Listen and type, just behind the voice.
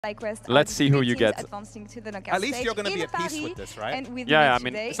Let's see who you get. At least you're going to be at peace with this, right? Yeah, I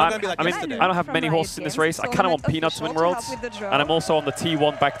mean, I don't have many horses in this race. I kind of want Peanut to win Worlds. And I'm also on the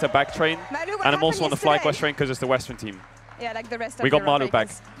T1 back-to-back train. And I'm also on the FlyQuest train because it's the Western team. Yeah, like the rest of we got Malu back.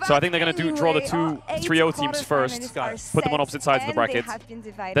 But so I think they're going to draw the 3-0 teams first, put them on opposite sides of the bracket.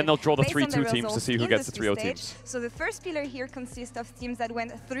 Then they'll draw the 3-2 teams to see who gets the 3-0 teams. So the first pillar here consists of teams that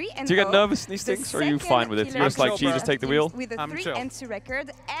went 3-0. Do you get nervous in these things, or are you fine with it? You're just like, Jesus, take the wheel? With a 3-2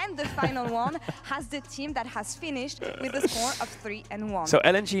 record, and the final one has the team that has finished with a score of 3-1. So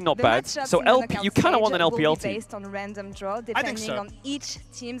LNG not bad. So LP, you kind of want an LPL team. Based on random draw, depending on each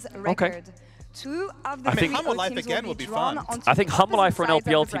team's record. I think Humble Life again would be fun. I think Humble Life for an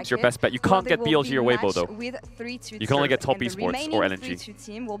LPL team is your best bet. You can't get BLG or Weibo though. You can only get top esports or LNG. The 3-2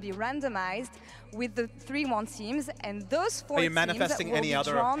 team will be randomized with the 3-1 teams, and those 4 teams. Are you manifesting any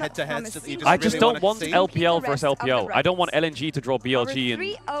other head-to-heads that you just I just really don't want see? LPL versus LPL. I don't want LNG to draw BLG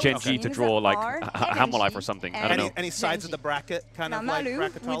and Gen G to draw like Humble Life or something. I don't know. Any sides of the bracket kind of like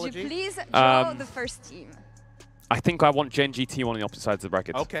bracketology? Would you please draw the first team? I think I want Gen G T1 on the opposite sides of the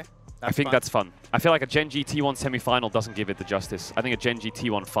bracket. Okay. I think that's fun. I feel like a Gen G T1 semi-final doesn't give it the justice. I think a Gen G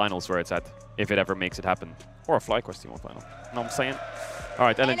T1 final's where it's at, if it ever makes it happen. Or a FlyQuest T1 final. You know what I'm saying? All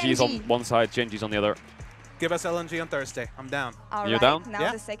right, LNG's on one side, Gen G's on the other. Give us LNG on Thursday. I'm down. You're down?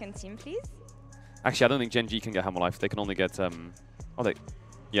 Now the second team, please. Actually, I don't think Gen G can get Hammer Life. They can only get...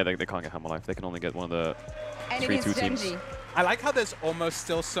 Yeah, they can't get Hammer Life. They can only get one of the 3-2 teams. I like how there's almost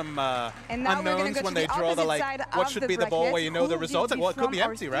still some unknowns when they draw the, like, what should be the ball where you know the results. Like, well, it could be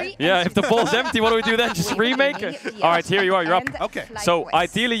empty, right? Yeah, if the ball's empty, what do we do then? Just remake it? All right, here you are. You're up. Okay. So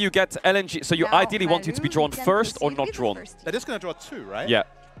ideally you get LNG. So you ideally want it to be drawn first or not drawn. That is going to draw 2, right? Yeah.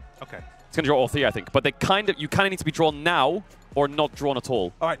 Okay. It's going to draw all 3, I think. But you kind of need to be drawn now or not drawn at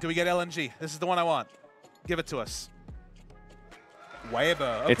all. All right, do we get LNG? This is the one I want. Give it to us.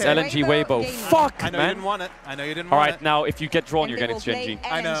 Weibo. Okay. It's LNG Weibo. Fuck, man. I know you didn't want it. I know you didn't want it. All right, now if you get drawn, you're getting Gen G.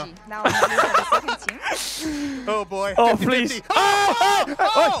 I know. Now the second team. Oh boy. Oh, 50, please. 50.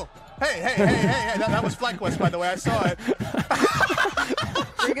 Oh! Hey. That was FlyQuest, by the way. I saw it.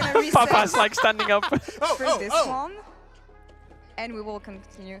 We're going to reset. Papa's like standing up. For this one. And we will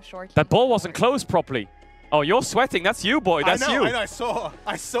continue short. That ball wasn't closed properly. Oh, you're sweating. That's you, boy. That's you. I know.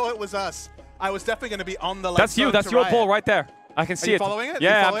 I saw it was us. I was definitely going to be on the left. That's you. That's your ball right there. I can see it. Are you following it?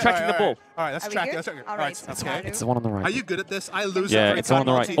 Yeah, I'm tracking the ball. All right, let's track it. All right, that's okay. It's the one on the right. Are you good at this? I lose yeah, every it's the one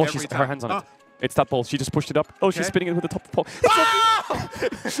time. on the right. Oh, her hand's on it. It's that ball. She just pushed it up. Oh, she's spinning it with the top of the ball.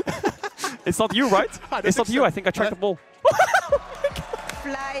 It's not you, right? It's not you. I think I tracked the ball.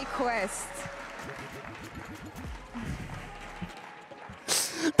 FlyQuest.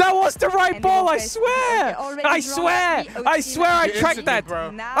 That was the right ball, I swear! I swear I tracked that!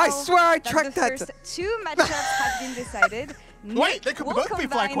 I swear I tracked that! The first 2 matchups have been decided. Wait, they could both be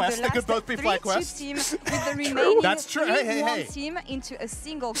FlyQuest. They could both be FlyQuest. Team with the remaining That's true. Hey. team into a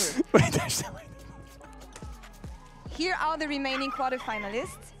single group. Wait, there's no way. Here are the remaining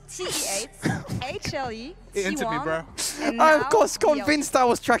quarterfinalists. TE8, HLE, T1, me, bro. And I was convinced I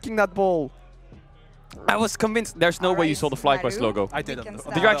was tracking that ball. I was convinced. There's no way you saw the FlyQuest logo. I did.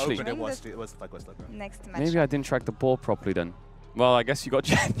 Did you actually? It was the FlyQuest logo. Next match. Maybe I didn't track the ball properly then. Well, I guess you got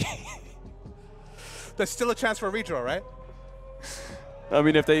Gen G. There's still a chance for a redraw, right? I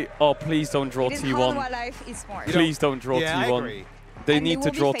mean, if they... Oh, please don't draw T1. Please don't draw T1. I agree. They need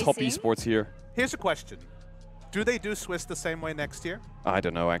to draw top esports here. Here's a question. Do they do Swiss the same way next year? I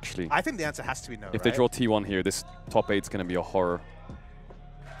don't know, actually. I think the answer has to be no, If they draw T1 here, this top 8's going to be a horror.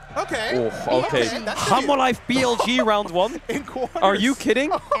 Okay. Oh, okay. Humble Life BLG round 1? Are you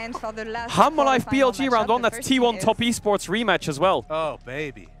kidding? And for the last Humble Life BLG round 1, that's T1 top esports rematch as well. Oh,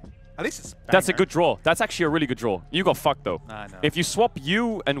 baby. At least it's banger. That's a good draw. That's actually a really good draw. You got fucked, though. I know. If you swap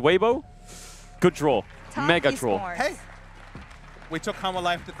you and Weibo, good draw. Mega draw. Hey. We took Humble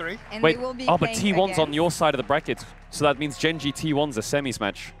Life to 3. And wait, but T1's on your side of the bracket. So that means Gen G T1's a semis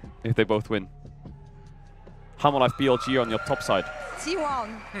match if they both win. Humble Life BLG on your top side.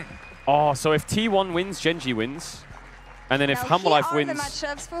 T1. Oh, so if T1 wins, Gen G wins. And then if Humble Life wins,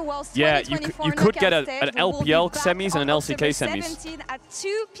 yeah, you could get an LPL semis and an LCK semis. At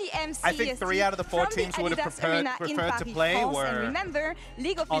 2 PM I think 3 out of the 4 teams who would have preferred to play were on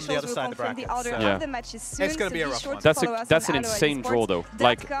the other side of the bracket. It's going to be a rough one. That's an insane draw, though.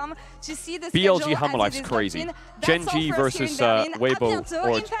 Like, BLG Humble Life's crazy. Gen G versus Weibo,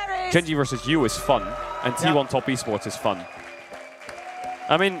 or Gen G versus you is fun, and T1 Top Esports is fun.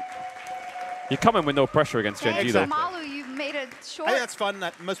 I mean, you're coming with no pressure against Gen G, though. made a short. I think that's fun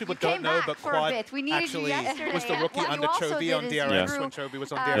that most people don't know, but Quad actually was the rookie under Chovy on DRX when Chovy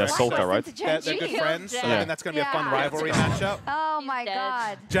was on DRX. Yeah, Solka, right? They're good friends, so I think that's going to be a fun rivalry matchup. Oh my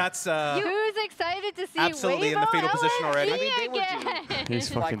God. Jats, who's excited to see absolutely Wavo in the fetal position already. LSD again? He's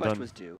fucking done. Was due.